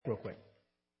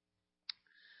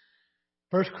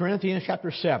1 Corinthians chapter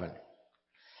 7.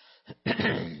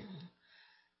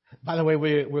 By the way,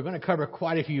 we're going to cover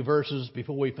quite a few verses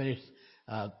before we finish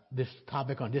this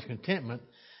topic on discontentment.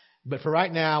 But for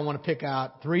right now, I want to pick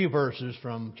out 3 verses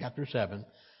from chapter 7.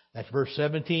 That's verse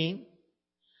 17,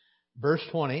 verse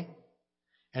 20,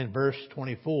 and verse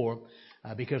 24,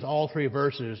 because all 3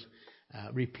 verses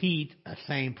repeat a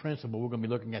same principle we're going to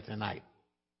be looking at tonight.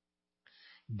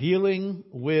 Dealing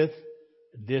with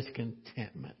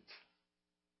discontentment.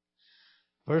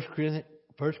 1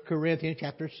 Corinthians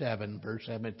chapter 7, verse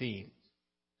 17.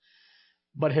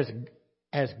 But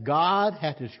as God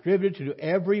hath distributed to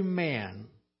every man,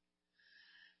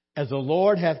 as the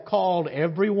Lord hath called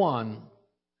every one,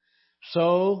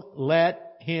 so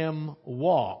let him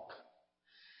walk.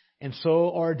 And so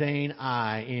ordain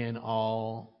I in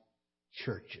all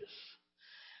churches.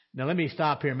 Now let me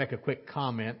stop here and make a quick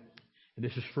comment. And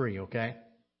this is free, okay?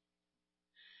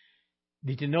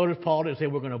 Did you notice Paul didn't say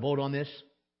we're going to vote on this?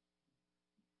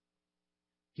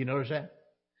 Did you notice that?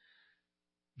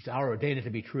 He said, I ordain it to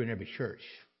be true in every church.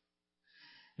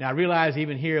 Now I realize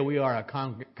even here we are a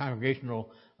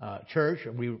congregational church,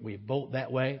 and we vote that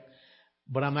way,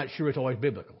 but I'm not sure it's always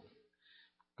biblical.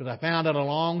 Because I found out a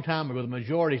long time ago the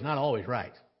majority is not always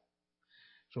right.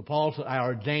 So Paul said, I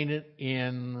ordained it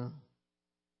in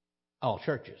all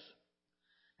churches.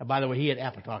 And by the way, he had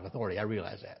apostolic authority. I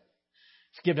realize that.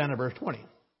 Skip down to verse 20.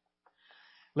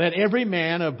 Let every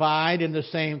man abide in the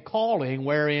same calling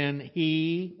wherein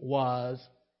he was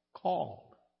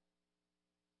called.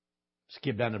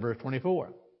 Skip down to verse 24.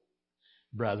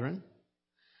 Brethren,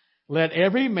 let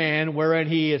every man wherein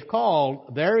he is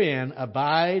called therein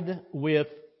abide with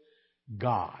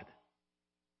God.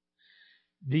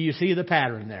 Do you see the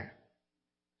pattern there?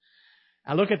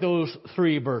 I look at those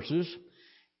 3 verses,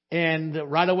 and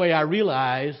right away I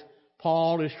realize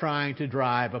Paul is trying to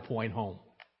drive a point home.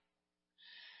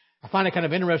 I find it kind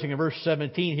of interesting in verse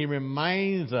 17, he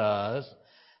reminds us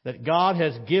that God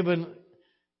has given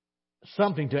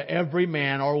something to every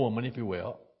man or woman, if you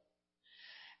will.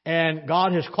 And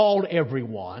God has called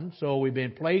everyone. So we've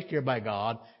been placed here by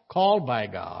God, called by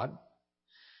God.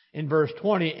 In verse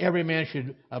 20, every man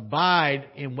should abide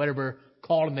in whatever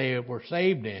calling they were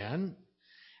saved in.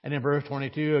 And in verse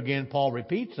 22, again, Paul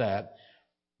repeats that.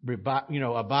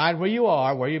 Abide where you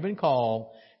are, where you've been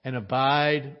called, and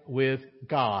abide with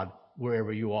God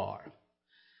wherever you are.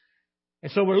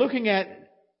 And so we're looking at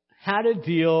how to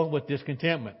deal with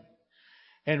discontentment.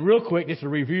 And real quick, just a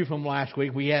review from last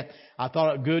week. I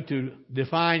thought it good to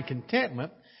define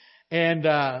contentment. And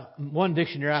one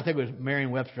dictionary, I think it was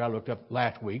Merriam-Webster I looked up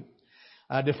last week,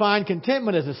 defined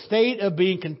contentment as a state of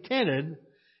being contented,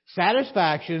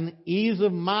 satisfaction, ease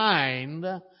of mind,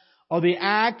 or the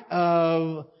act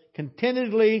of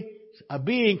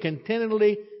being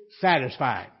contentedly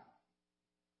satisfied.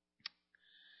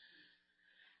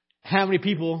 How many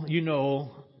people you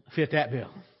know fit that bill?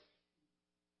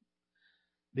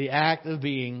 The act of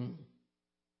being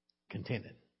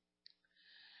contented.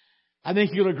 I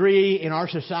think you'll agree in our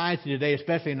society today,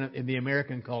 especially in the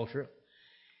American culture,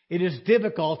 it is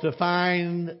difficult to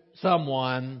find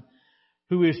someone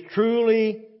who is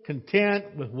truly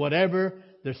content with whatever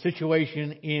their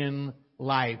situation in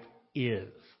life is.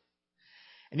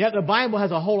 And yet the Bible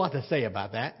has a whole lot to say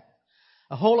about that.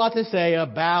 A whole lot to say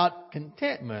about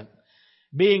contentment.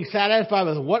 Being satisfied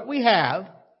with what we have,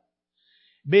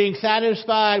 being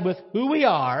satisfied with who we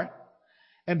are,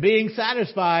 and being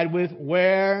satisfied with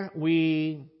where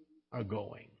we are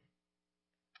going.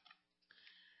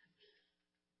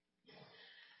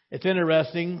 It's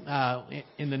interesting,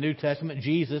 in the New Testament,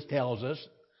 Jesus tells us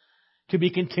to be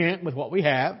content with what we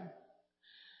have,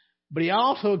 but He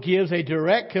also gives a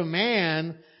direct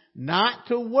command not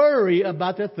to worry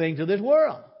about the things of this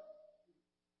world.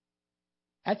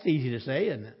 That's easy to say,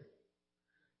 isn't it?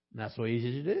 Not so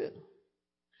easy to do.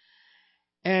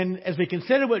 And as we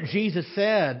consider what Jesus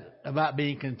said about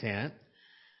being content,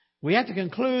 we have to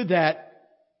conclude that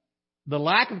the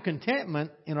lack of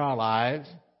contentment in our lives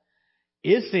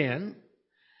is sin.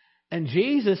 And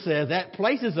Jesus says that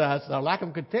places us, the lack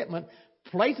of contentment,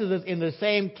 places us in the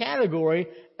same category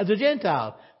as the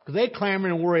Gentiles. Because they clamor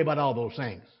and worry about all those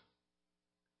things.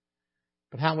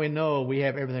 But how we know we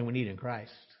have everything we need in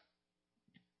Christ.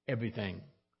 Everything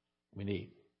we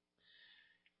need.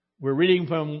 We're reading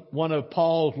from one of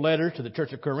Paul's letters to the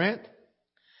church of Corinth.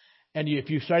 And if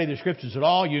you study the scriptures at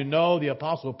all, you know the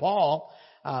Apostle Paul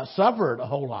suffered a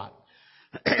whole lot.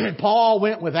 Paul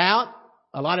went without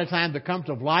a lot of times the comforts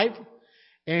of life.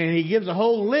 And he gives a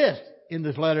whole list in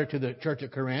this letter to the church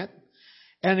of Corinth.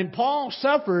 And Paul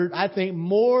suffered, I think,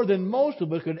 more than most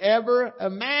of us could ever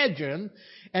imagine.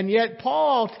 And yet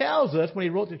Paul tells us when he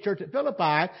wrote to the church at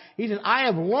Philippi, he says, I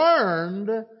have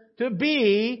learned to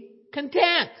be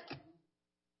content.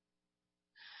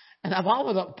 And I've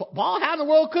always thought, Paul, how in the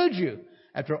world could you?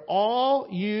 After all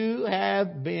you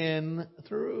have been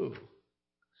through.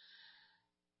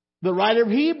 The writer of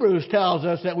Hebrews tells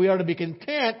us that we are to be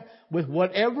content with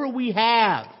whatever we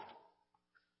have.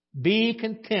 Be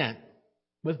content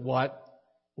with what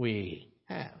we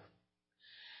have.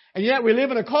 And yet we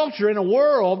live in a culture, in a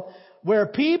world, where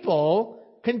people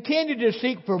continue to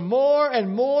seek for more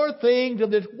and more things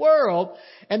of this world,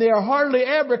 and they are hardly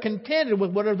ever contented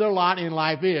with whatever their lot in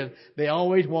life is. They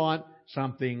always want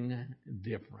something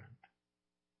different.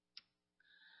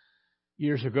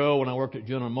 Years ago, when I worked at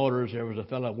General Motors, there was a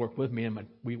fellow that worked with me, and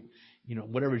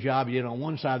whatever job you did on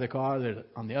one side of the car,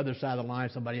 on the other side of the line,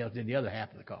 somebody else did the other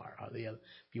half of the car. Or if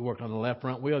you worked on the left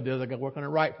front wheel, the other guy worked on the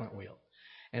right front wheel.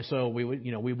 And so we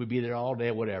would be there all day,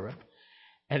 whatever.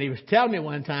 And he was telling me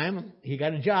one time, he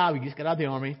got a job. He just got out of the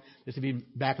Army. This would be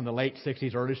back in the late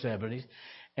 60s, early 70s.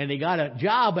 And he got a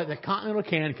job at the Continental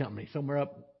Can Company, somewhere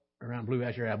up around Blue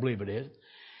Ash area, I believe it is.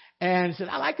 And he said,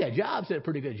 I like that job. Said, a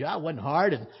pretty good job. Wasn't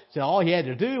hard. And said, all he had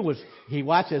to do was he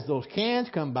watched as those cans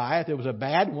come by. If there was a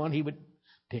bad one, he would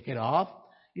pick it off,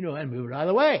 and move it out of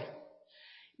the way.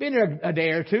 Been there a day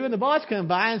or two, and the boss come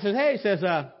by and says,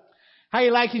 hey, how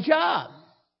you like your job?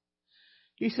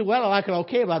 He said, well, I like it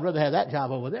okay, but I'd rather have that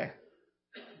job over there.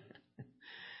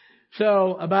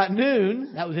 So about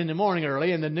noon, that was in the morning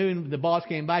early, and the noon the boss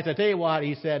came by. So I tell you what,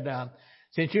 he said,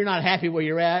 since you're not happy where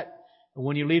you're at,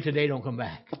 when you leave today, don't come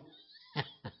back.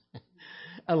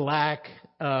 A lack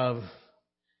of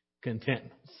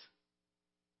contentment.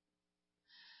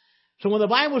 So when the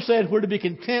Bible says we're to be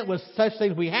content with such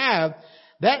things we have,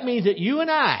 that means that you and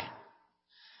I,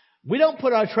 we don't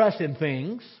put our trust in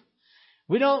things.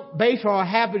 We don't base our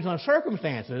happiness on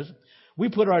circumstances. We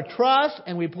put our trust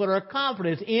and we put our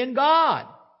confidence in God.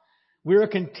 We're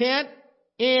content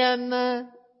in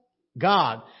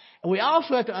God. And we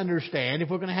also have to understand, if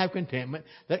we're going to have contentment,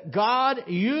 that God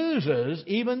uses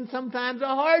even sometimes the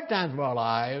hard times of our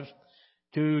lives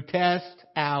to test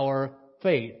our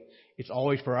faith. It's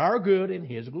always for our good and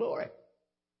His glory.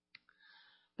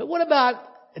 But what about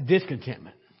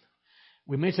discontentment?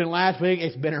 We mentioned last week,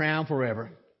 it's been around forever.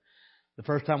 The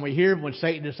first time we hear when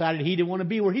Satan decided he didn't want to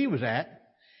be where he was at.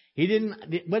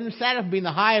 Wasn't satisfied with being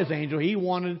the highest angel. He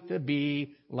wanted to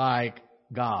be like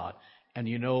God. And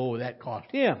that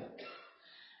cost him.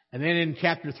 And then in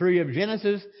chapter 3 of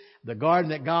Genesis, the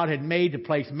garden that God had made to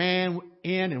place man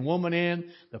in and woman in,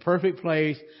 the perfect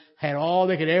place, had all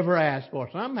they could ever ask for.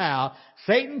 Somehow,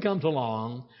 Satan comes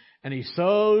along and he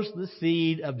sows the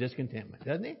seed of discontentment,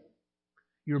 doesn't he?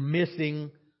 You're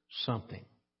missing something.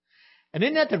 And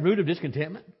isn't that the root of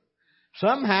discontentment?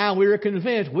 Somehow we are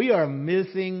convinced we are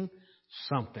missing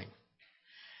something.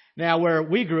 Now, where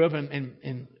we grew up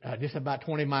in just about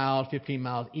 20 miles, 15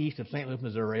 miles east of St. Louis,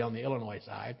 Missouri, on the Illinois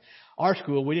side, our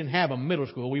school, we didn't have a middle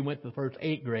school. We went to the first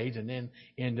 8 grades and then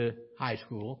into high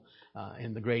school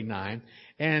in the grade 9.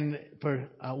 And for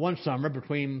one summer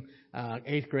between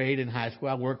 8th grade and high school,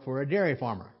 I worked for a dairy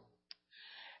farmer.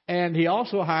 And he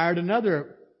also hired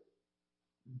another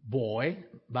boy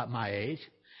about my age.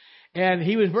 And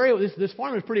he was this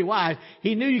farmer was pretty wise.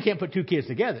 He knew you can't put 2 kids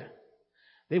together.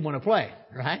 They want to play,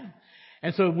 right?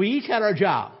 And so we each had our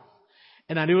job.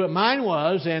 And I knew what mine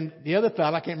was, and the other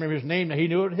fellow, I can't remember his name, he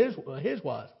knew what his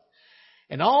was.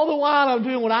 And all the while I'm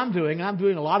doing what I'm doing, and I'm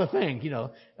doing a lot of things,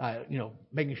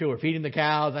 making sure we're feeding the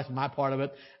cows, that's my part of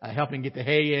it, helping get the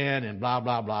hay in, and blah,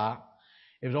 blah, blah.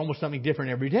 It was almost something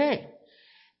different every day.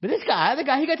 But the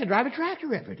guy, he got to drive a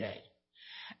tractor every day.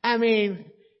 I mean,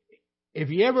 if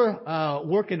you ever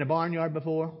worked in the barnyard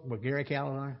before, where Gary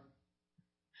cattle are,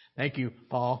 thank you,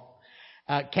 Paul.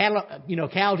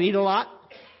 Cows eat a lot.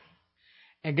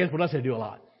 And guess what else they do a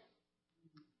lot?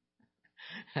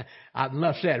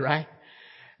 Enough said, right?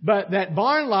 But that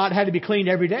barn lot had to be cleaned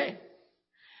every day.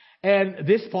 And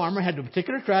this farmer had a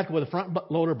particular tractor with a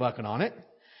front loader bucket on it.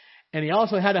 And he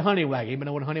also had a honey wagon. You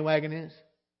know what a honey wagon is?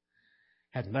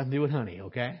 Has nothing to do with honey,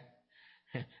 okay?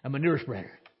 A manure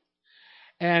spreader.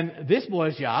 And this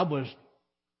boy's job was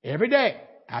every day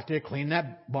out there cleaning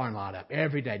that barn lot up.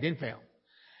 Every day. Didn't fail.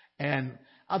 And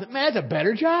I thought, man, that's a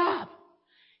better job.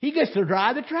 He gets to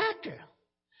drive the tractor.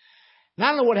 And I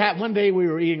don't know what happened. One day we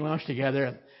were eating lunch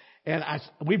together, and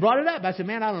we brought it up. I said,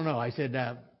 man, I don't know. I said,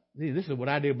 this is what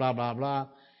I do, blah, blah, blah.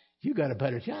 You got a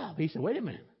better job. He said, wait a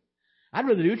minute. I'd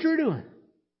rather do what you're doing.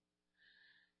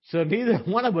 So neither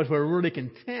one of us were really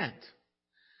content.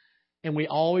 And we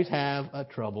always have a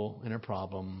trouble and a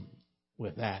problem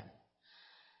with that.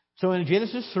 So in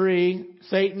Genesis 3,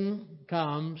 Satan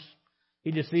comes,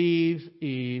 he deceives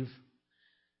Eve.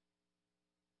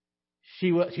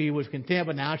 She was content,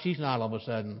 but now she's not all of a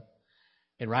sudden.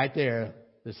 And right there,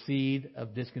 the seed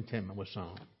of discontentment was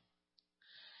sown.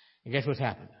 And guess what's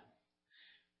happened?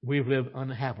 We've lived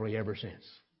unhappily ever since.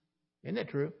 Isn't that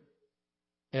true?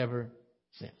 Ever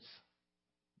since.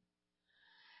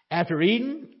 After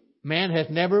Eden, man has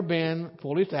never been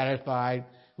fully satisfied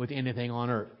with anything on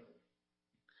earth.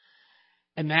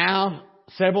 And now,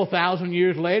 several thousand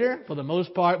years later, for the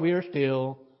most part, we are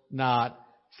still not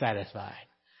satisfied.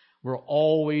 We're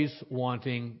always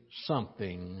wanting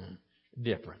something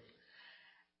different.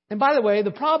 And by the way,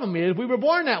 the problem is we were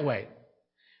born that way.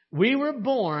 We were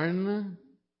born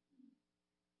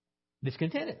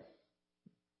discontented.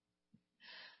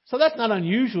 So that's not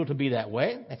unusual to be that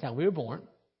way. That's how we were born.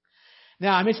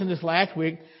 Now, I mentioned this last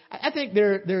week. I think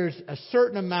there's a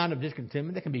certain amount of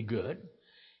discontentment that can be good.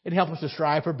 It helps us to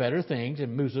strive for better things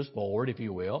and moves us forward, if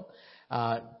you will,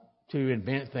 to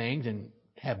invent things and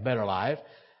have better lives.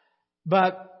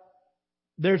 But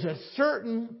there's a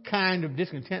certain kind of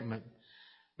discontentment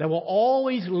that will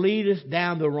always lead us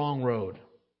down the wrong road.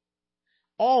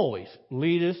 Always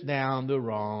lead us down the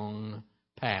wrong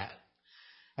path.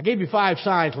 I gave you 5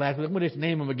 signs last week. I'm going to just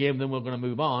name them again, then we're going to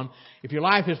move on. If your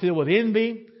life is filled with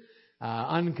envy,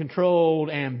 uncontrolled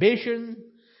ambition,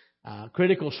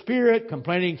 critical spirit,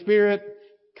 complaining spirit,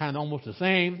 kind of almost the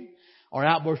same, or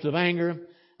outbursts of anger,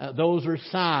 those are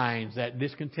signs that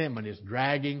discontentment is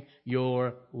dragging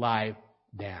your life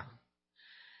down.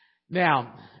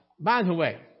 Now, by the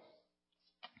way,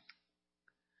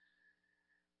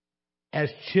 as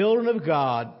children of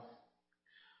God,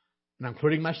 and I'm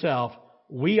including myself,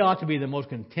 we ought to be the most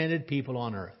contented people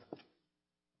on earth.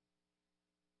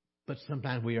 But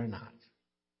sometimes we are not.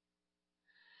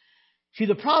 See,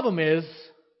 the problem is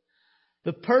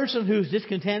the person who's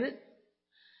discontented,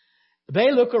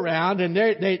 they look around and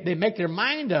they make their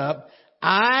mind up,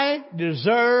 I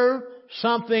deserve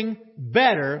something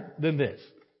better than this.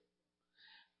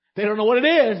 They don't know what it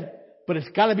is, but it's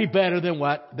got to be better than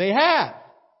what they have.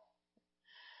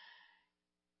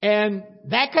 And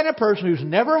that kind of person who's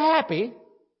never happy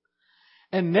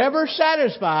and never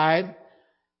satisfied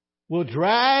will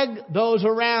drag those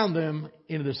around them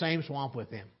into the same swamp with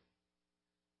them.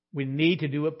 We need to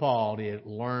do what Paul did,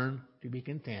 learn to be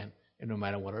content, and no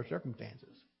matter what our circumstances.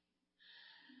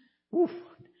 Oof.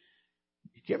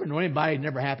 Did you ever know anybody who's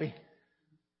never happy?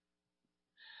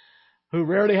 Who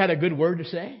rarely had a good word to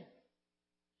say?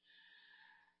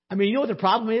 I mean, you know what the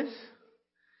problem is?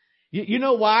 You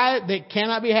know why they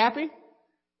cannot be happy?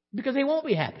 Because they won't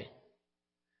be happy.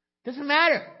 Doesn't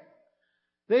matter.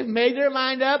 They've made their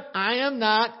mind up, I am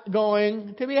not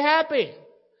going to be happy.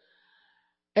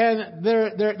 And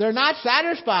they're not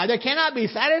satisfied. They cannot be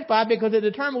satisfied because they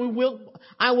determine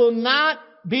I will not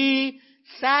be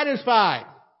satisfied.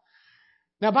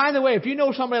 Now, by the way, if you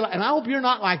know somebody, and I hope you're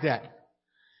not like that,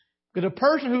 because a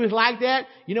person who is like that,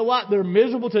 you know what? They're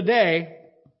miserable today,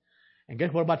 and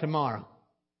guess what about tomorrow?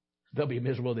 They'll be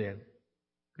miserable then,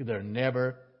 because they're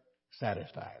never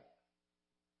satisfied.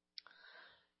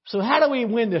 So how do we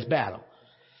win this battle?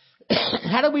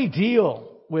 How do we deal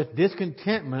with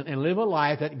discontentment and live a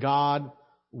life that God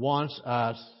wants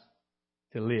us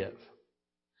to live?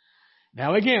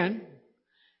 Now again,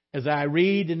 as I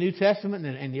read the New Testament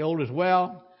and the Old as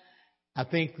well, I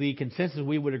think the consensus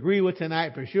we would agree with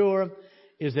tonight for sure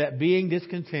is that being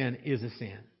discontent is a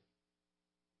sin.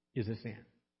 Is a sin.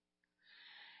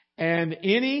 And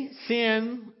any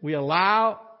sin we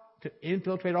allow to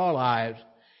infiltrate our lives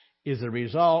is a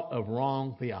result of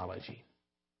wrong theology.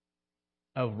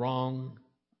 Of wrong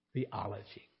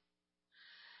theology.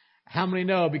 How many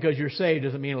know because you're saved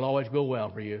doesn't mean it'll always go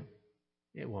well for you?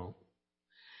 It won't.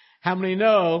 How many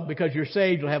know because you're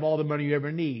saved you'll have all the money you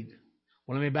ever need?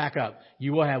 Well, let me back up.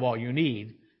 You will have all you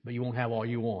need, but you won't have all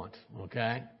you want.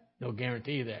 Okay? No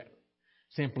guarantee there.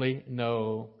 Simply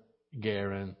no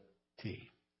guarantee.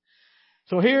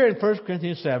 So here in 1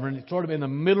 Corinthians 7, it's sort of in the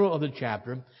middle of the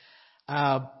chapter,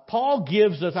 Paul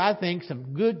gives us, I think,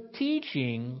 some good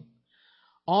teaching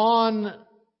on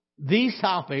these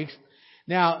topics.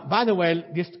 Now, by the way,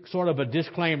 just sort of a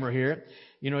disclaimer here.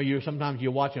 You know, sometimes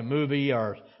you watch a movie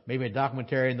or maybe a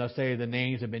documentary and they'll say the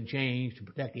names have been changed to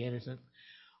protect the innocent.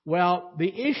 Well,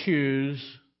 the issues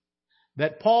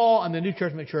that Paul and the New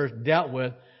Testament church dealt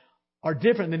with are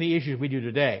different than the issues we do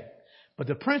today. But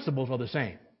the principles are the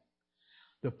same.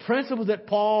 The principles that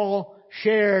Paul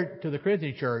shared to the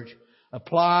Corinthian church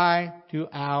apply to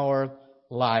our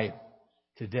life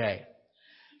today.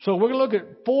 So we're going to look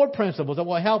at 4 principles that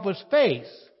will help us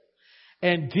face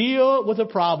and deal with the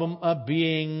problem of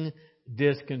being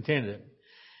discontented.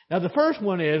 Now, the first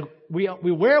one is we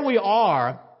where we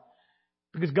are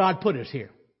because God put us here.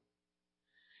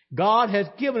 God has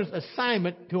given us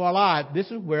assignment to our life. This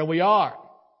is where we are.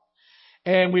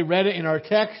 And we read it in our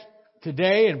text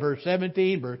today in verse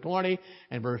 17, verse 20,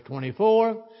 and verse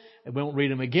 24. And we won't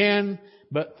read them again.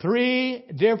 But 3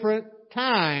 different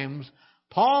times,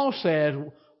 Paul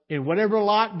said, in whatever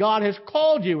lot God has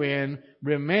called you in,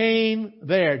 remain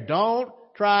there. Don't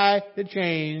try to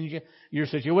change your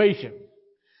situation.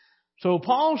 So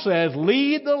Paul says,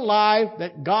 lead the life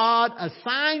that God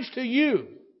assigns to you,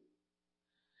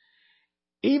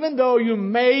 even though you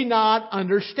may not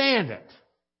understand it.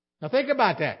 Now think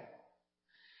about that.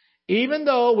 Even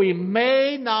though we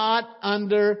may not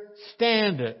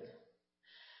understand it.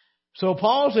 So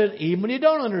Paul said, even when you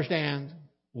don't understand,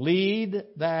 lead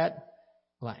that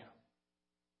life.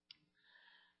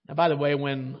 Now, by the way,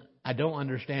 when I don't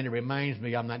understand, it reminds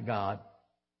me I'm not God.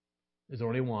 There's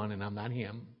only one, and I'm not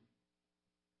Him.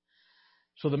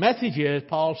 So the message is,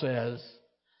 Paul says,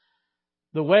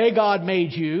 the way God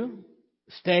made you,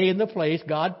 stay in the place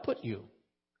God put you.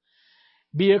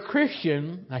 Be a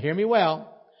Christian, now hear me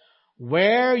well,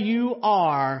 where you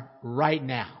are right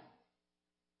now.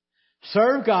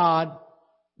 Serve God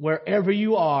wherever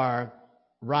you are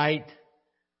right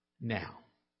now.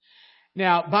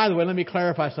 Now, by the way, let me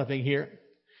clarify something here.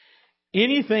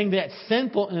 Anything that's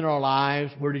sinful in our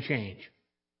lives, we're to change.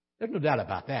 There's no doubt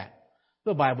about that.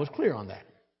 The Bible is clear on that.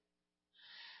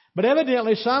 But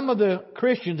evidently, some of the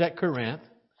Christians at Corinth,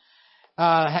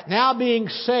 now being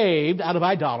saved out of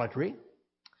idolatry,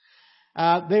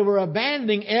 they were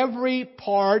abandoning every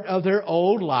part of their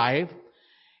old life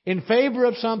in favor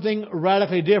of something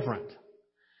radically different.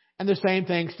 And the same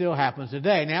thing still happens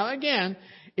today. Now, again,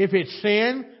 if it's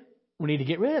sin, we need to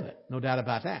get rid of it. No doubt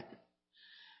about that.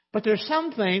 But there's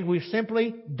some things we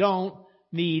simply don't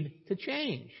need to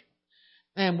change.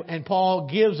 And Paul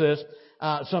gives us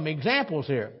some examples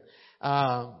here.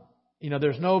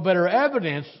 There's no better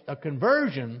evidence of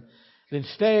conversion than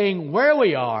staying where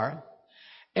we are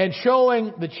and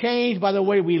showing the change by the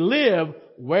way we live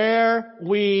where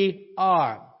we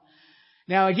are.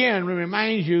 Now, again, we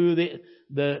remind you that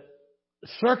the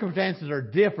circumstances are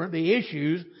different. The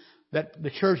issues that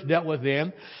the church dealt with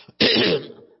then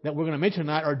that we're going to mention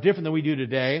tonight are different than we do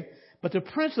today. But the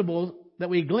principles that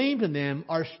we glean from them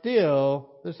are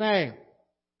still the same.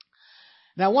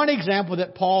 Now, one example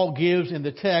that Paul gives in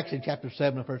the text in chapter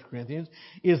 7 of 1 Corinthians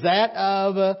is that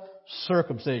of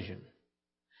circumcision.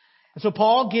 And so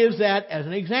Paul gives that as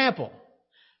an example.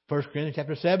 1 Corinthians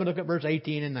chapter 7, look at verse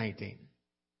 18 and 19.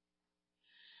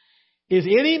 Is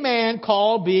any man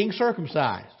called being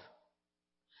circumcised?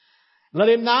 Let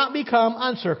him not become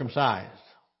uncircumcised.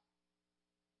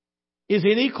 Is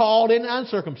any called in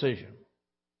uncircumcision?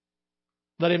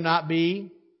 Let him not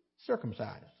be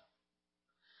circumcised.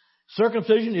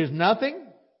 Circumcision is nothing,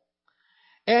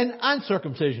 and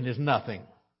uncircumcision is nothing.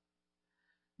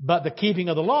 But the keeping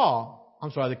of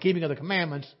the keeping of the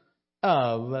commandments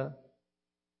of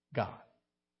God.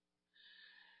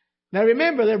 Now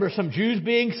remember, there were some Jews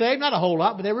being saved, not a whole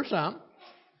lot, but there were some.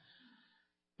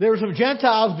 There were some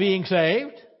Gentiles being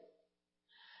saved.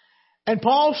 And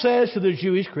Paul says to the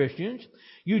Jewish Christians,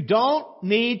 you don't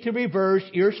need to reverse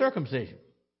your circumcision.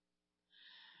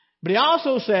 But he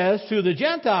also says to the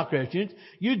Gentile Christians,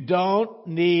 you don't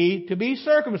need to be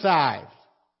circumcised.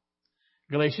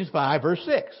 Galatians 5, verse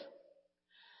 6.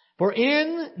 For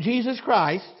in Jesus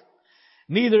Christ,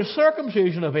 neither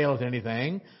circumcision availeth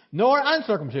anything, nor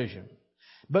uncircumcision,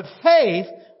 but faith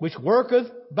which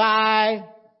worketh by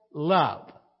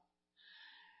love.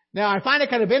 Now, I find it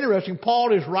kind of interesting.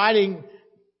 Paul is writing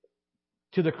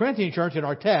to the Corinthian church in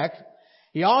our text.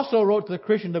 He also wrote to the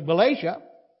Christians of Galatia.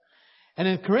 And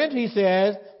in Corinth, he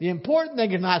says, the important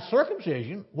thing is not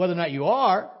circumcision, whether or not you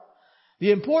are.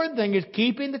 The important thing is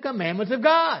keeping the commandments of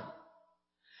God.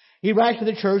 He writes to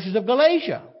the churches of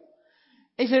Galatia.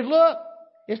 He says, look,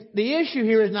 the issue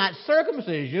here is not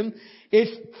circumcision,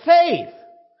 it's faith,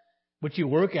 which you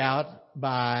work out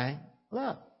by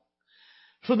love.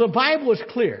 So the Bible is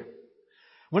clear.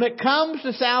 When it comes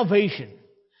to salvation,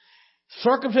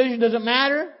 circumcision doesn't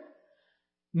matter.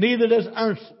 Neither does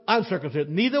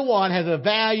uncircumcision. Neither one has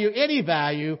any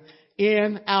value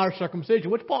in our circumcision.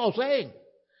 What's Paul saying?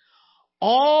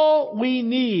 All we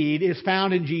need is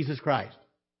found in Jesus Christ.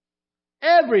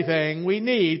 Everything we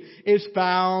need is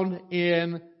found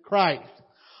in Christ.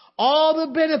 All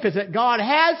the benefits that God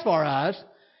has for us,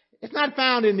 it's not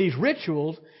found in these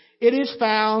rituals. It is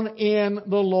found in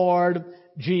the Lord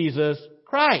Jesus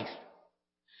Christ.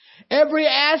 Every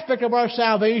aspect of our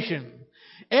salvation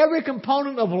Every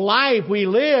component of life we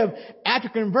live after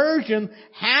conversion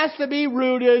has to be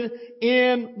rooted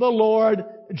in the Lord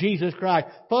Jesus Christ.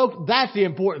 Folks, that's the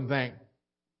important thing.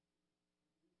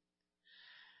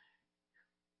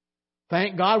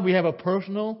 Thank God we have a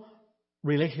personal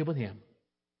relationship with Him.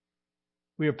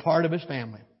 We are part of His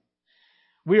family.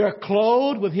 We are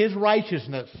clothed with His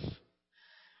righteousness.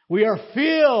 We are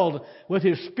filled with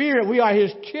His Spirit. We are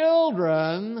His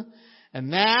children. And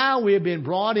now we have been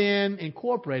brought in,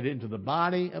 incorporated into the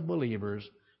body of believers,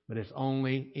 but it's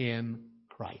only in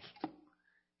Christ.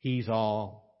 He's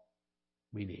all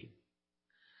we need.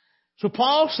 So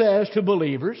Paul says to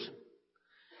believers,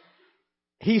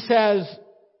 he says,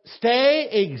 stay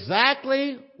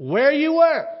exactly where you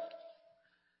were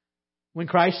when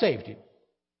Christ saved you.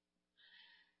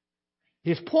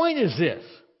 His point is this: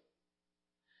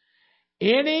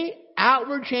 any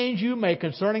outward change you make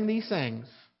concerning these things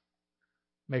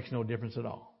makes no difference at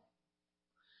all.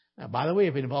 Now, by the way,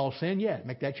 if it involves sin,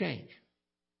 make that change.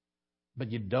 But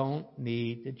you don't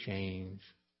need to change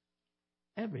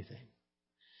everything.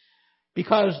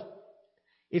 Because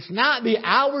it's not the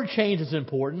outward change that's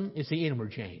important, it's the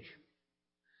inward change.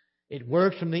 It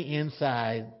works from the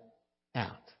inside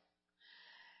out.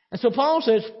 And so Paul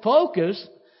says, focus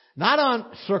not on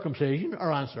circumcision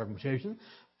or uncircumcision.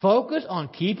 Focus on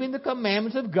keeping the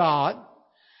commandments of God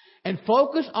and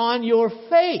focus on your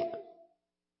faith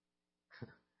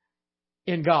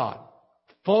in God.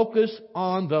 Focus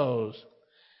on those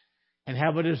and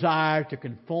have a desire to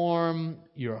conform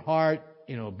your heart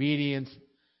in obedience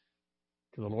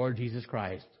to the Lord Jesus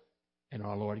Christ and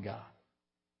our Lord God.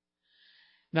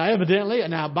 Now,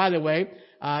 by the way,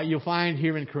 you'll find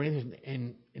here in Corinthians,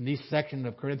 in this section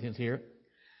of Corinthians here,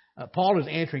 Paul is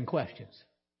answering questions.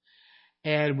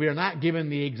 And we are not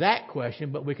given the exact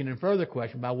question, but we can infer the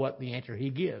question by what the answer he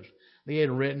gives. They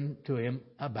had written to him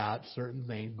about certain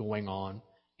things going on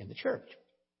in the church.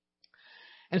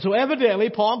 And so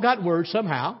evidently, Paul got word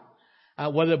somehow,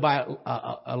 whether by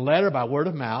a letter, by word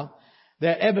of mouth,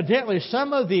 that evidently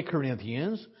some of the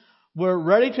Corinthians were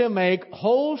ready to make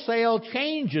wholesale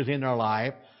changes in their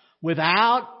life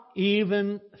without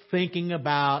even thinking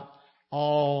about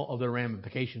all of the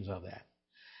ramifications of that.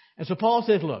 And so Paul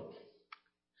says, look,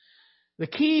 the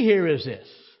key here is this: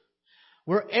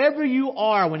 wherever you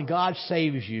are when God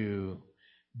saves you,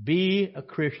 be a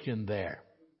Christian there.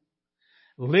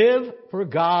 Live for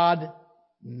God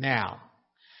now.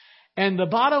 And the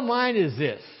bottom line is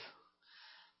this: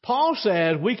 Paul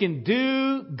said we can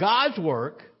do God's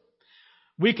work,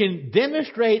 we can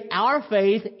demonstrate our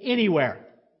faith anywhere.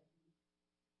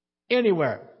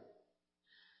 Anywhere.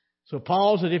 So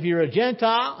Paul said if you're a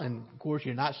Gentile, and of course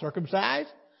you're not circumcised,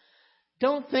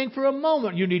 don't think for a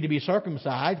moment you need to be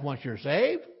circumcised once you're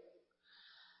saved.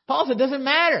 Paul said it doesn't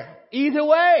matter. Either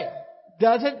way,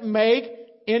 doesn't make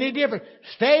any difference.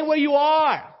 Stay where you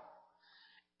are.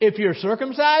 If you're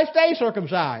circumcised, stay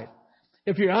circumcised.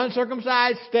 If you're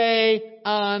uncircumcised, stay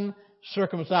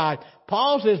uncircumcised.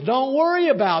 Paul says don't worry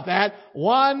about that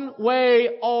one way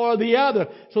or the other.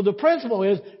 So the principle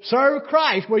is serve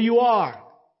Christ where you are.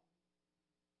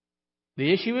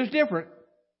 The issue is different.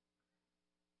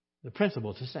 The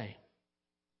principle is the same.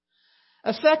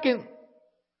 A second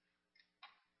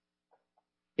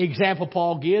example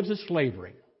Paul gives is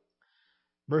slavery.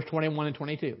 Verse 21 and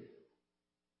 22.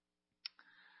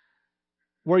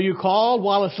 Were you called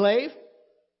while a slave?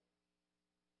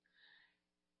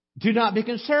 Do not be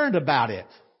concerned about it.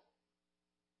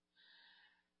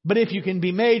 But if you can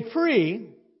be made free,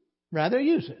 rather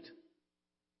use it.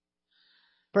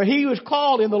 For he who is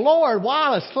called in the Lord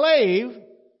while a slave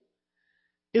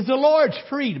is the Lord's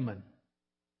freedman.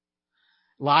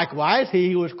 Likewise,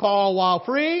 he who is called while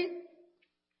free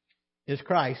is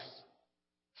Christ's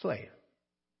slave.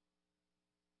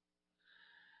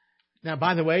 Now,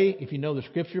 by the way, if you know the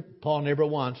Scripture, Paul never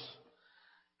once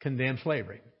condemned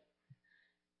slavery.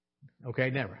 Okay,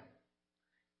 never.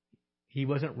 He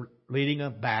wasn't leading a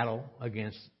battle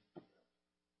against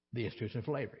the institution of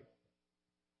slavery.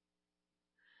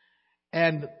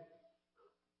 And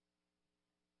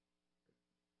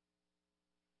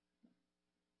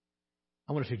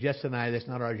I want to suggest tonight that's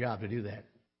not our job to do that.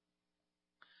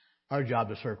 Our job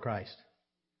is to serve Christ.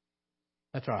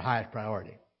 That's our highest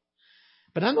priority.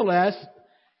 But nonetheless,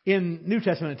 in New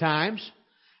Testament times,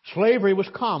 slavery was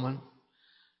common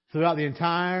throughout the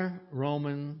entire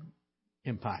Roman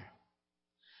Empire.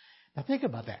 Now think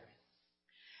about that.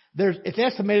 It's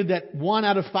estimated that 1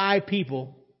 out of 5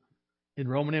 people in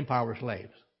the Roman Empire were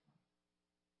slaves.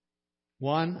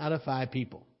 1 out of 5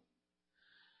 people.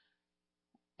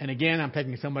 And again, I'm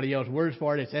taking somebody else's words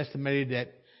for it. It's estimated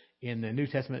that in the New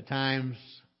Testament times,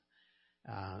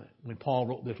 When Paul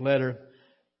wrote this letter,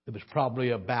 there was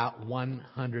probably about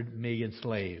 100 million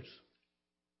slaves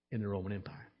in the Roman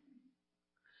Empire.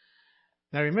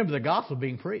 Now remember, the gospel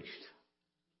being preached.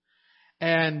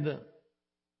 And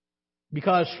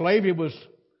because slavery was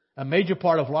a major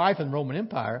part of life in the Roman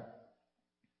Empire,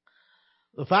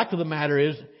 the fact of the matter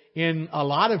is, in a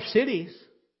lot of cities,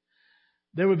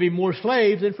 there would be more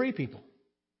slaves than free people.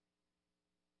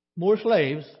 More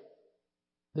slaves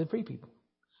than free people.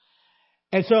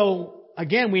 And so,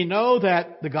 again, we know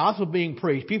that the gospel being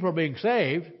preached, people are being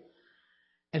saved,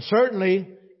 and certainly,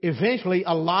 eventually,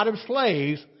 a lot of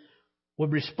slaves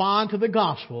would respond to the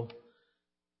gospel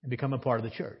and become a part of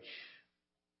the church.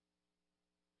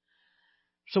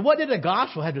 So what did the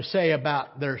gospel have to say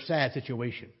about their sad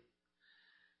situation?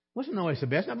 It wasn't always the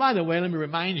best. Now, by the way, let me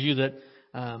remind you that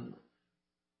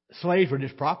slaves were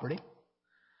just property.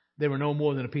 They were no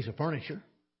more than a piece of furniture.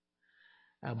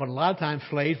 But a lot of times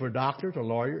slaves were doctors or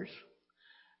lawyers.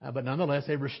 But nonetheless,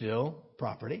 they were still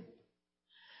property.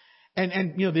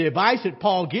 And you know, the advice that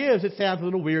Paul gives, it sounds a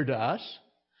little weird to us.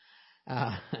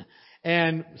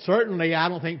 And certainly, I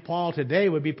don't think Paul today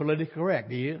would be politically correct,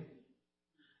 do you?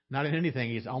 Not in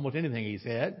anything, almost anything he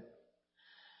said.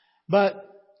 But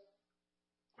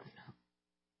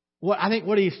I think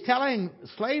what he's telling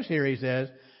slaves here, he says,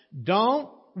 don't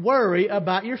worry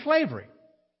about your slavery.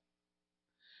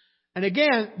 And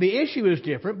again, the issue is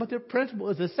different, but the principle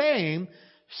is the same.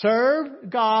 Serve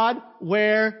God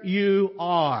where you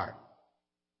are.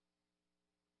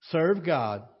 Serve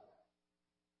God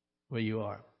where you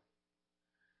are.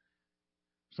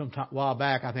 Some while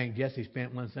back, I think Jesse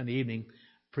spent one Sunday evening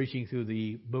preaching through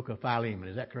the book of Philemon.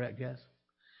 Is that correct, Jess?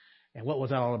 And what was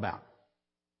that all about?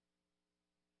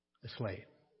 The slave.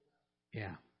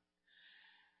 Yeah.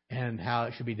 And how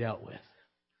it should be dealt with.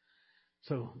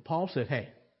 So Paul said, hey,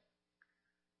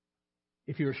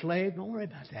 if you're a slave, don't worry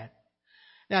about that.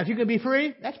 Now, if you can be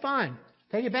free, that's fine.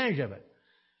 Take advantage of it.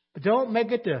 But don't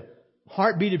make it the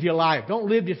heartbeat of your life. Don't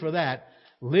live just for that.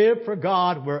 Live for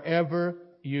God wherever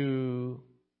you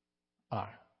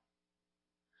are.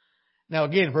 Now,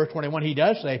 again, verse 21, he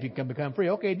does say if you can become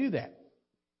free, okay, do that.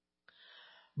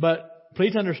 But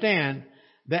please understand,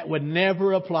 that would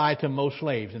never apply to most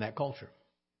slaves in that culture.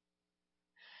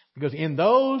 Because in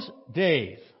those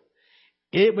days,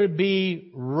 it would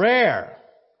be rare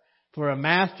for a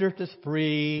master to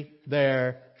free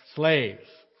their slaves.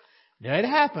 Now, it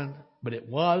happened, but it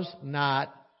was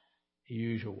not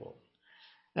usual.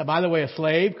 Now, by the way, a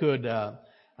slave could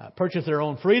purchase their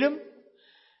own freedom,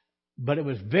 but it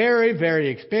was very, very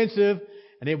expensive,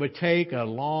 and it would take a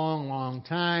long, long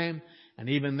time, and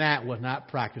even that was not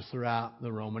practiced throughout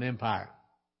the Roman Empire.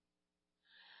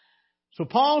 So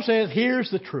Paul says, here's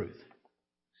the truth.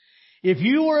 If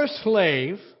you were a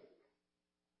slave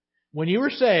when you were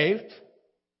saved,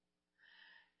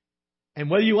 and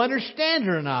whether you understand it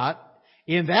or not,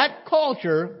 in that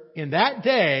culture, in that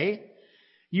day,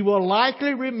 you will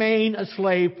likely remain a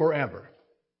slave forever.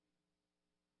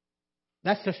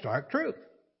 That's the stark truth.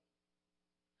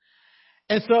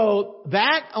 And so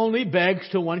that only begs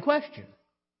to one question.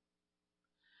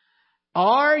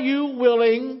 Are you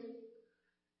willing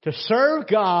to serve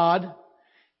God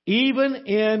even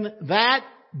in that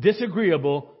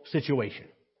disagreeable situation?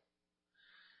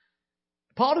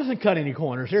 Paul doesn't cut any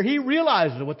corners here. He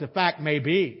realizes what the fact may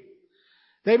be.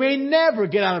 They may never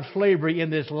get out of slavery in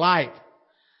this life.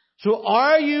 So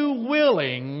are you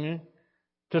willing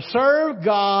to serve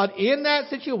God in that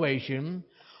situation,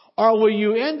 or will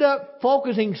you end up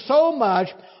focusing so much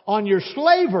on your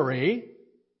slavery,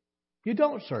 you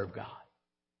don't serve God?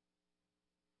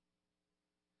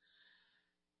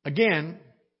 Again,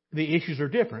 the issues are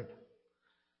different.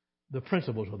 The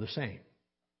principles are the same.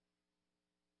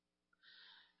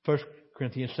 1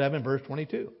 Corinthians 7, verse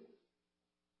 22.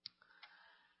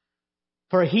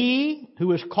 For he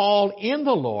who is called in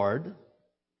the Lord,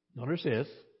 notice this,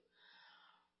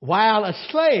 while a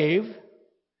slave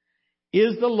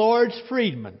is the Lord's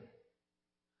freedman.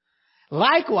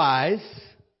 Likewise,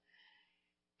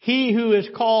 he who is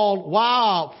called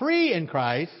while free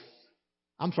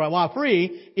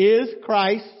is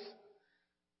Christ's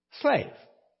slave.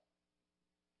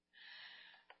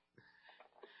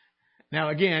 Now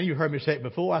again, you've heard me say it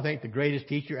before, I think the greatest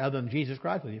teacher other than Jesus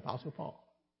Christ was the Apostle Paul.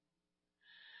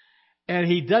 And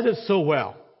he does it so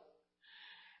well.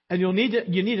 And you need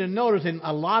to notice in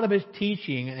a lot of his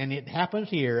teaching, and it happens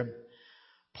here,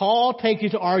 Paul takes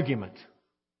his argument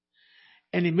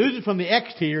and he moves it from the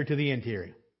exterior to the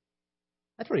interior.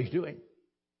 That's what he's doing.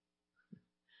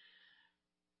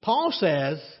 Paul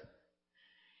says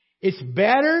it's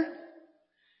better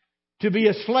to be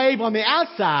a slave on the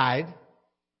outside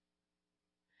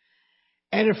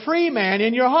and a free man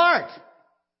in your heart.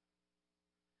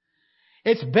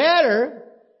 It's better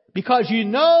because you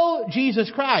know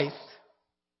Jesus Christ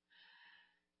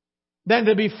than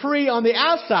to be free on the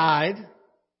outside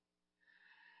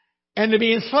and to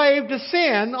be enslaved to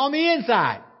sin on the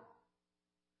inside.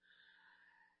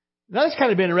 Now, that's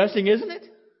kind of interesting, isn't it?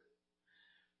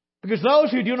 Because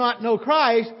those who do not know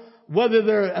Christ, whether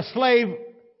they're a slave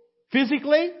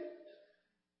physically,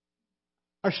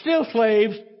 are still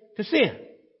slaves to sin.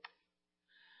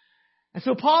 And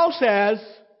so Paul says,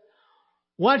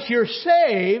 once you're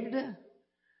saved,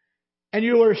 and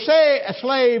you were a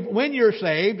slave when you're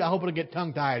saved, I hope it'll get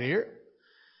tongue-tied here.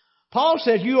 Paul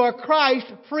says you are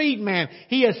Christ's freedman.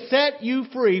 He has set you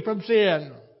free from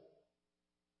sin.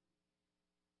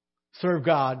 Serve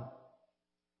God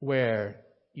where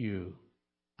you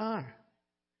are.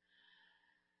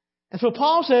 And so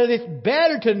Paul says it's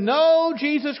better to know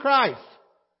Jesus Christ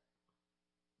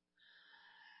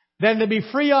than to be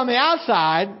free on the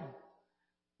outside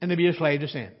and to be a slave to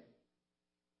sin.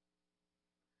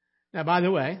 Now, by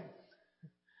the way,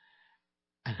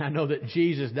 I know that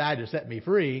Jesus died to set me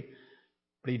free,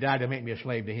 but He died to make me a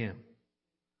slave to Him.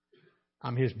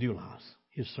 I'm His doulos,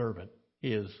 His servant,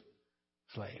 His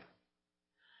slave.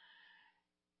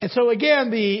 And so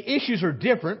again, the issues are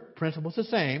different, principles the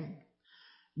same.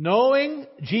 Knowing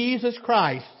Jesus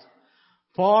Christ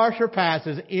far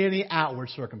surpasses any outward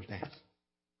circumstance.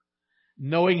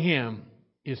 Knowing Him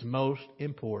is most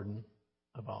important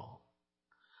of all.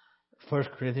 1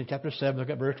 Corinthians chapter 7, look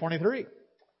at verse 23.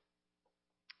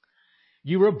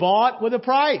 You were bought with a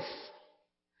price.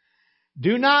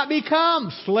 Do not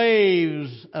become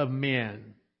slaves of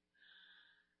men.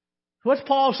 What's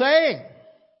Paul saying?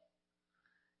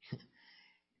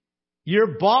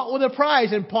 You're bought with a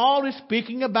price, and Paul is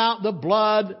speaking about the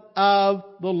blood of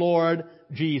the Lord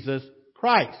Jesus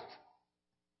Christ.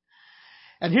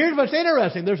 And here's what's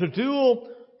interesting. There's a dual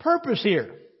purpose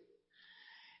here.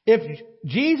 If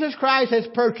Jesus Christ has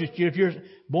purchased you, if you're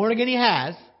born again, He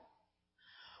has,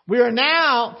 we are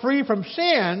now free from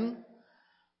sin,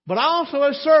 but also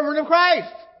a servant of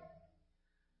Christ.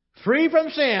 Free from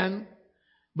sin,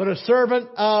 but a servant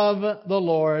of the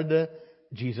Lord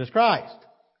Jesus Christ.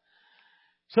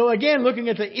 So again, looking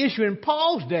at the issue in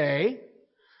Paul's day,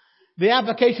 the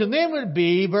application then would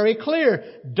be very clear.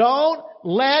 Don't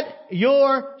let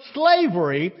your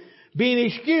slavery be an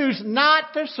excuse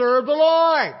not to serve the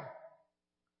Lord.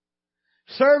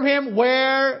 Serve Him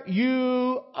where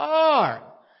you are.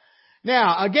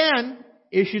 Now, again,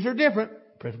 issues are different,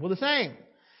 principle the same.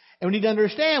 And we need to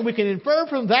understand, we can infer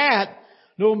from that,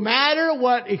 no matter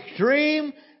what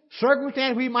extreme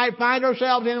circumstance we might find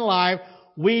ourselves in life,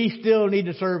 we still need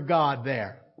to serve God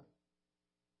there.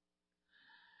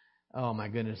 Oh my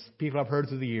goodness. People I've heard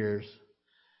through the years,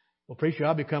 well, preacher,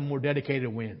 I'll become more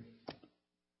dedicated when?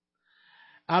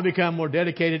 I'll become more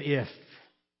dedicated if.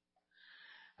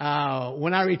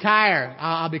 When I retire,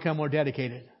 I'll become more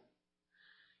dedicated.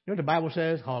 You know what the Bible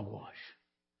says? Hogwash.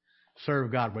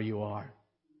 Serve God where you are.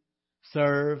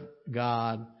 Serve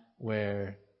God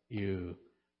where you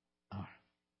are.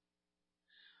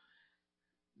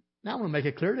 Now I want to make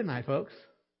it clear tonight, folks.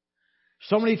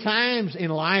 So many times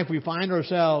in life we find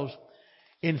ourselves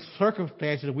in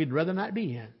circumstances we'd rather not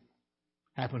be in.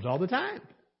 Happens all the time.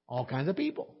 All kinds of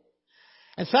people.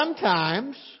 And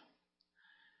sometimes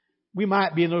we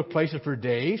might be in those places for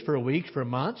days, for weeks, for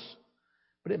months,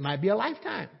 but it might be a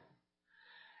lifetime.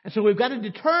 And so we've got to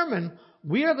determine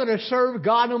we are going to serve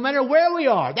God no matter where we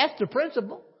are. That's the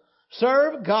principle.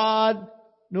 Serve God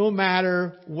no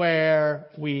matter where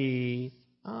we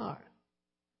are.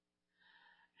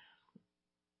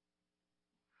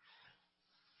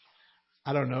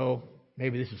 I don't know,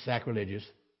 maybe this is sacrilegious,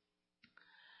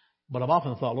 but I've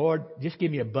often thought, Lord, just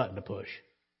give me a button to push.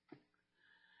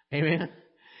 Amen?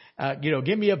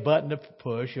 Give me a button to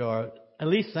push, or at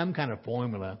least some kind of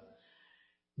formula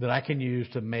that I can use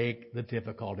to make the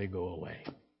difficulty go away.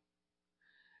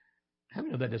 How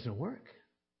many know that doesn't work?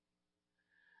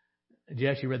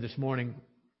 Jess, you read this morning,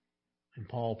 and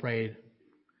Paul prayed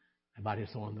about his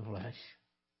thorn in the flesh.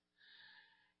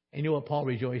 And you know what Paul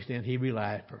rejoiced in? He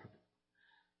realized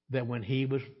that when he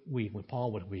was weak, when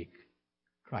Paul was weak,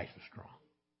 Christ was strong.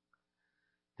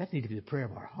 That needs to be the prayer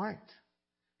of our heart,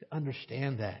 to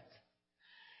understand that.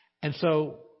 And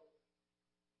so,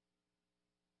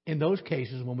 in those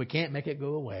cases, when we can't make it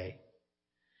go away,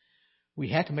 we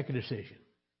have to make a decision.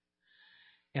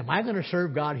 Am I going to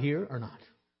serve God here or not?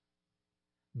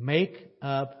 Make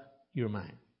up your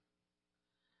mind.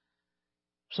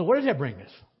 So where does that bring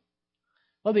us?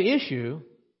 Well, the issue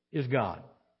is God,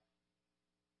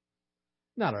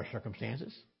 not our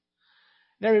circumstances.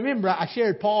 Now remember,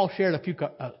 Paul shared a few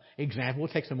examples. We'll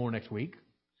take some more next week.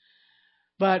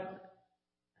 But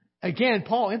again,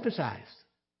 Paul emphasized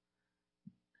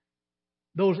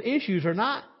those issues are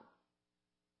not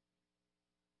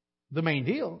the main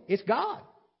deal. It's God.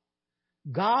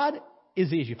 God is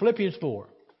the issue. Philippians 4,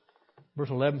 verse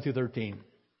 11 through 13.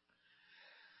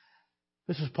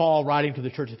 This is Paul writing to the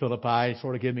church of Philippi,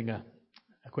 sort of giving a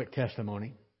quick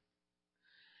testimony.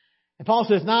 And Paul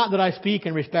says, "Not that I speak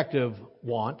in respect of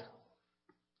want,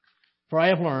 for I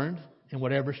have learned, in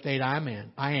whatever state I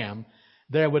am,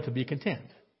 therewith to be content.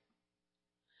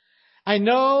 I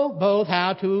know both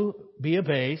how to be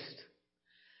abased,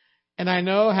 and I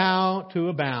know how to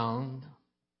abound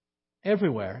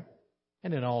everywhere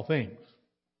and in all things.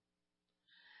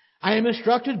 I am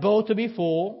instructed both to be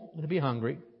full and to be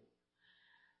hungry,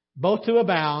 both to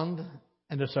abound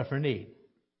and to suffer need.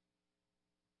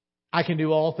 I can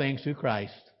do all things through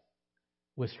Christ,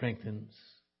 which strengthens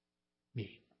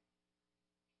me."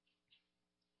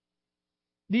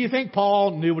 Do you think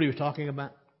Paul knew what he was talking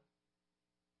about?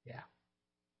 Yeah.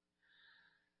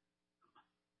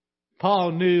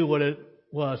 Paul knew what it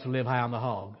was to live high on the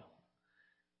hog.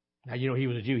 Now, he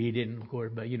was a Jew. He didn't, of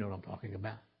course, but you know what I'm talking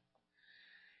about.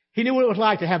 He knew what it was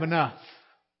like to have enough.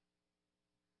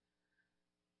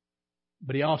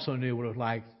 But he also knew what it was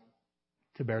like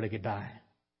to barely get by.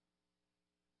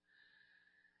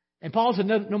 And Paul said,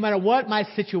 no matter what my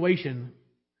situation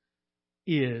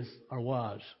is or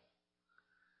was,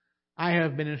 I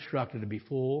have been instructed to be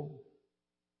full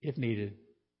if needed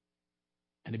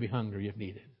and to be hungry if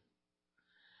needed.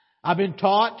 I've been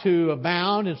taught to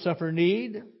abound and suffer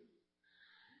need.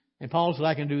 And Paul said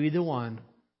I can do either one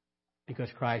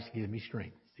because Christ gives me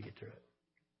strength to get through it.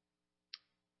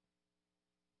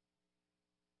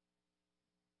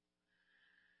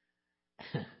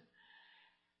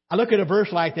 I look at a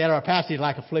verse like that, or a passage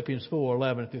like Philippians 4,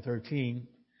 11 through 13.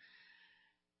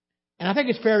 And I think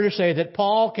it's fair to say that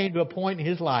Paul came to a point in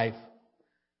his life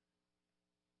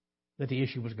that the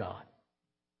issue was God.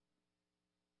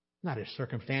 Not his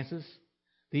circumstances.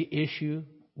 The issue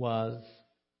was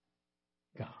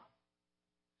God.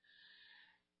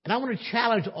 And I want to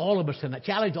challenge all of us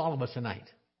tonight.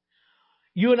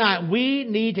 You and I, we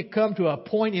need to come to a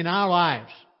point in our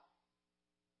lives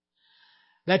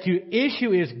that the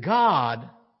issue is God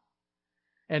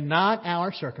and not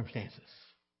our circumstances.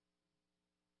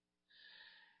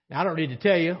 Now, I don't need to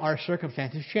tell you, our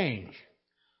circumstances change.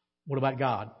 What about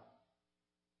God?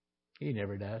 He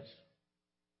never does.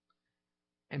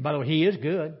 And by the way, He is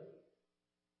good.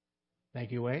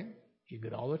 Thank you, Wayne. He's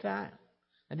good all the time.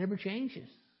 That never changes.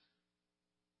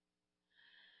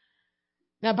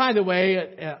 Now, by the way,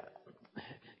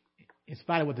 in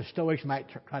spite of what the Stoics might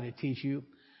try to teach you,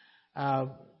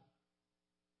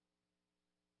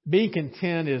 being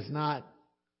content is not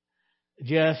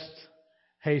just,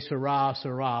 hey, Sarah,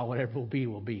 Sarah, whatever will be,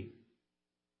 will be.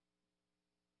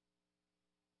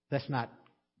 That's not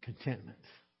contentment.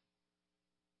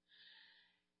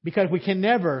 Because we can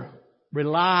never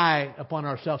rely upon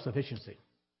our self-sufficiency.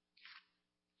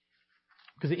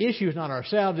 Because the issue is not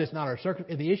ourselves, it's not our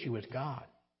circumstances, the issue is God.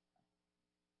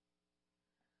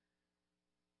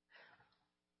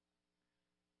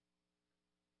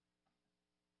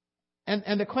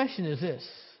 And the question is this.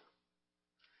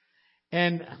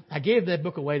 And I gave that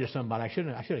book away to somebody. I should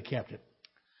have kept it.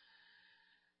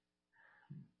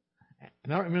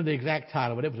 And I don't remember the exact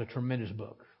title, but it was a tremendous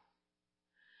book.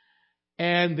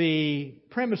 And the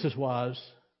premises was,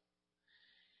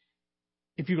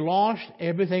 if you lost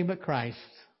everything but Christ,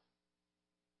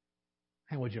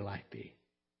 how would your life be?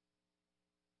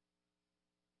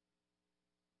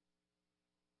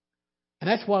 And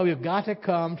that's why we've got to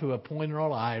come to a point in our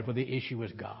life where the issue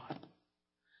is God.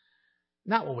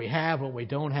 Not what we have, what we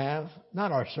don't have,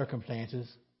 not our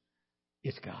circumstances.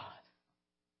 It's God.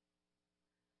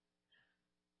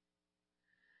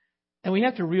 And we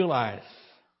have to realize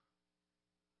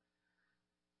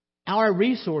our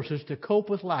resources to cope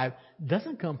with life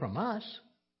doesn't come from us.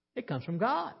 It comes from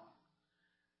God.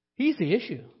 He's the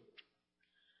issue.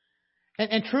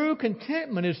 And true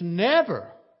contentment is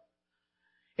never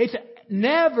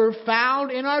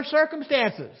found in our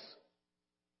circumstances.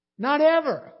 Not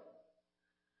ever.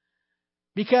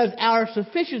 Because our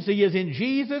sufficiency is in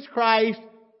Jesus Christ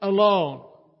alone.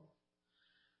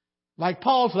 Like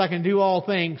Paul said, I can do all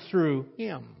things through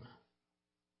Him.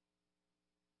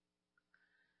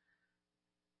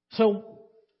 So,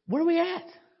 where are we at?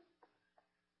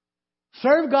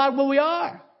 Serve God where we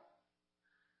are.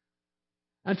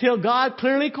 Until God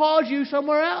clearly calls you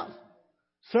somewhere else.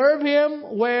 Serve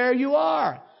Him where you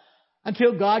are.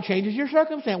 Until God changes your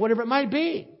circumstance, whatever it might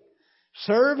be.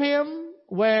 Serve Him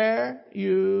where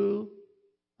you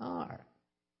are.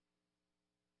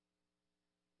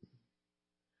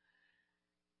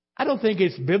 I don't think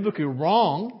it's biblically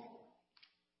wrong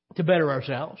to better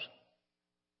ourselves.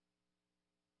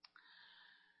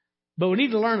 But we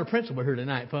need to learn a principle here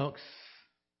tonight, folks.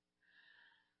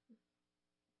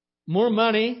 More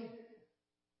money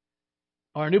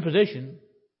or a new position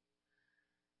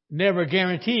never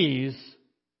guarantees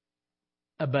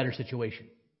a better situation.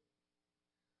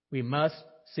 We must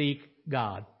seek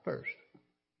God first.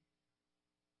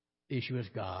 The issue is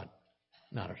God,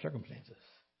 not our circumstances.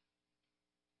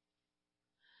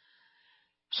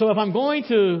 So if I'm going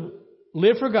to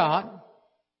live for God,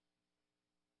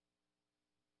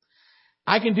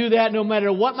 I can do that no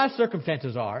matter what my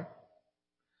circumstances are,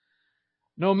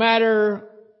 no matter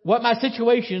what my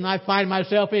situation I find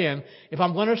myself in. If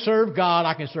I'm going to serve God,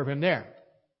 I can serve Him there.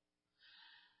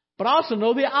 But I also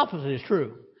know the opposite is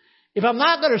true. If I'm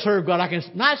not going to serve God, I can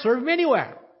not serve Him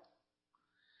anywhere.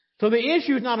 So the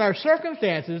issue is not our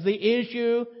circumstances. The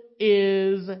issue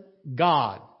is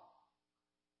God,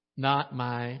 not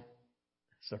my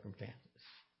circumstances.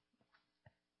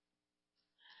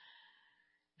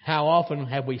 How often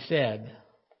have we said,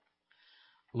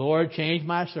 Lord, change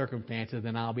my circumstances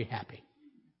and I'll be happy?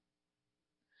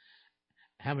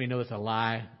 How many know it's a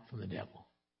lie from the devil?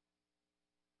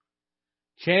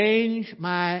 Change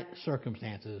my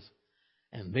circumstances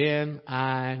and then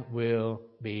I will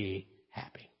be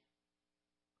happy.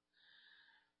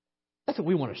 That's what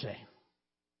we want to say.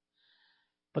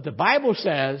 But the Bible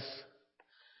says,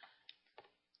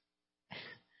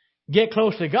 get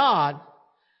close to God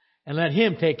and let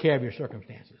Him take care of your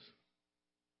circumstances.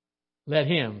 Let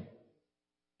Him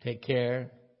take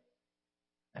care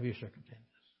of your circumstances.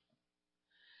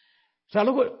 So I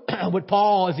look what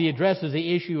Paul, as he addresses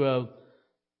the issue of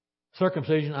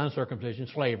circumcision, uncircumcision,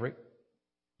 slavery.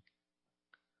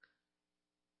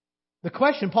 The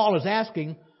question Paul is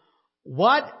asking,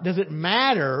 what does it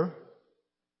matter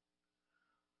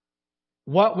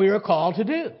what we are called to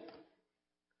do?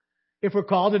 If we're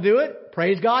called to do it,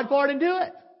 praise God for it and do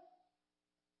it.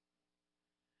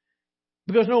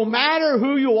 Because no matter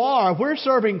who you are, if we're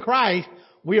serving Christ,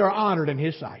 we are honored in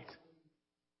His sight.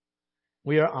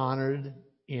 We are honored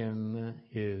in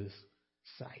His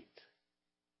sight.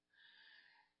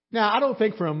 Now, I don't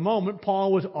think for a moment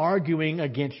Paul was arguing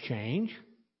against change.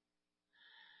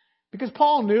 Because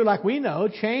Paul knew, like we know,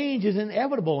 change is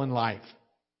inevitable in life.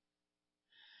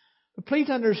 But please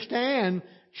understand,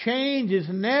 change is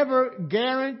never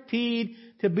guaranteed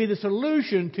to be the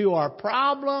solution to our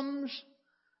problems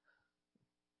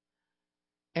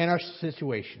and our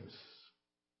situations.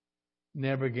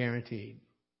 Never guaranteed.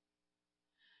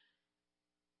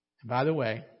 And by the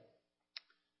way,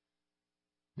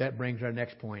 that brings our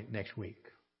next point next week.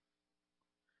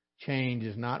 Change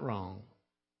is not wrong,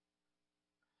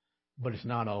 but it's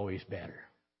not always better.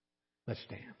 Let's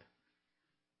stand.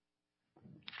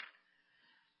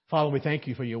 Father, we thank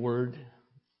You for Your word.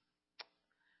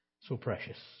 So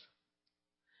precious.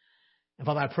 And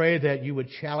Father, I pray that You would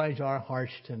challenge our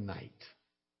hearts tonight.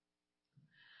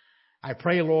 I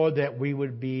pray, Lord, that we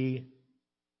would be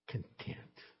content.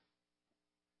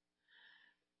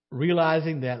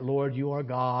 Realizing that, Lord, You are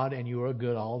God and You are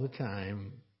good all the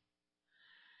time.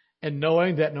 And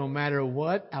knowing that no matter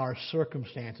what our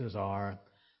circumstances are,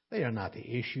 they are not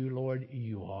the issue, Lord,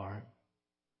 You are.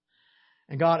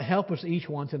 And God, help us each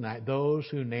one tonight, those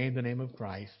who name the name of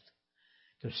Christ,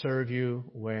 to serve You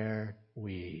where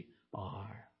we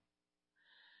are.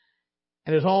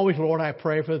 And as always, Lord, I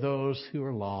pray for those who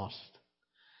are lost.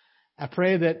 I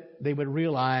pray that they would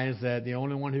realize that the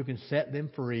only one who can set them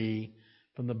free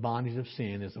from the bondage of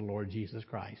sin is the Lord Jesus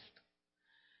Christ.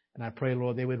 And I pray,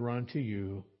 Lord, they would run to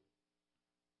You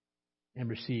and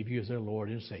receive You as their Lord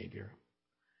and Savior.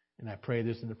 And I pray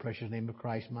this in the precious name of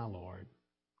Christ, my Lord.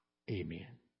 Amen.